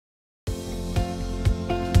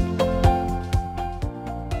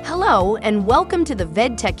Hello and welcome to the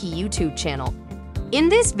VidTechy YouTube channel. In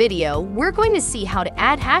this video, we're going to see how to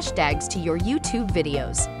add hashtags to your YouTube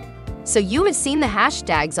videos. So you have seen the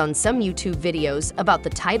hashtags on some YouTube videos about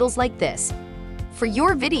the titles like this. For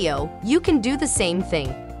your video, you can do the same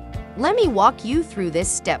thing. Let me walk you through this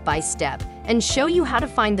step by step and show you how to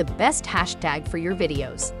find the best hashtag for your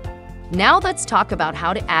videos. Now let's talk about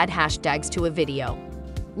how to add hashtags to a video.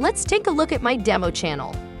 Let's take a look at my demo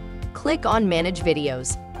channel. Click on Manage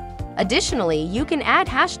Videos. Additionally, you can add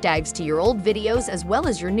hashtags to your old videos as well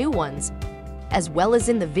as your new ones. As well as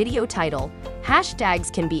in the video title,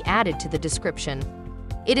 hashtags can be added to the description.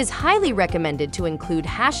 It is highly recommended to include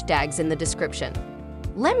hashtags in the description.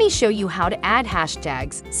 Let me show you how to add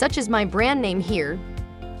hashtags, such as my brand name here.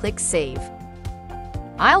 Click Save.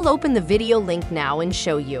 I'll open the video link now and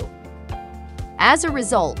show you. As a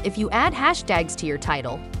result, if you add hashtags to your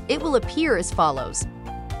title, it will appear as follows.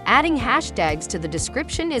 Adding hashtags to the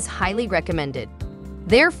description is highly recommended.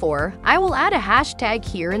 Therefore, I will add a hashtag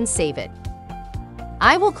here and save it.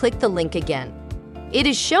 I will click the link again. It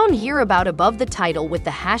is shown here above the title with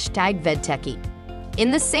the hashtag VidTechy.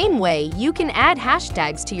 In the same way, you can add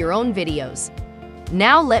hashtags to your own videos.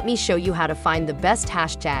 Now let me show you how to find the best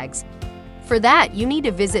hashtags. For that, you need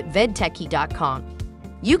to visit vidtechy.com.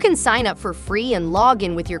 You can sign up for free and log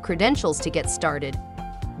in with your credentials to get started.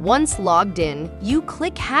 Once logged in, you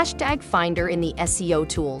click Hashtag Finder in the SEO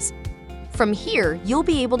tools. From here, you'll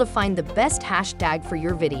be able to find the best hashtag for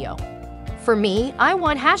your video. For me, I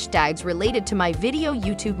want hashtags related to my video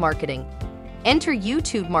YouTube marketing. Enter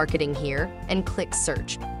YouTube marketing here and click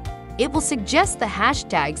Search. It will suggest the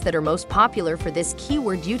hashtags that are most popular for this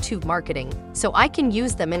keyword YouTube marketing, so I can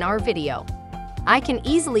use them in our video. I can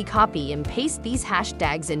easily copy and paste these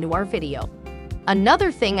hashtags into our video.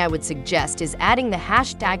 Another thing I would suggest is adding the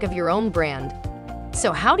hashtag of your own brand.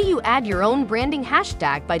 So how do you add your own branding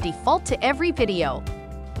hashtag by default to every video?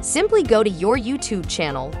 Simply go to your YouTube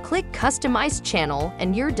channel, click Customize Channel,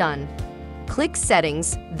 and you're done. Click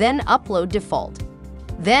Settings, then Upload Default.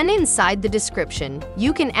 Then inside the description,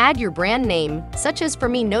 you can add your brand name, such as for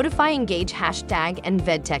me Notify Engage hashtag and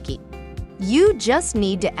VidTechy. You just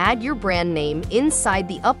need to add your brand name inside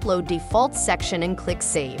the Upload Default section and click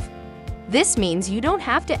Save. This means you don't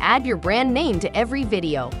have to add your brand name to every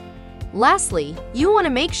video. Lastly, you want to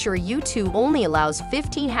make sure YouTube only allows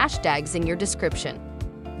 15 hashtags in your description.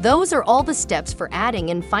 Those are all the steps for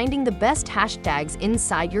adding and finding the best hashtags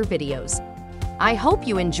inside your videos. I hope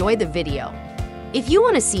you enjoy the video. If you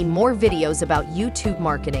want to see more videos about YouTube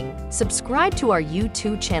marketing, subscribe to our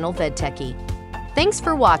YouTube channel VidTechy. Thanks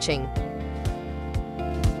for watching.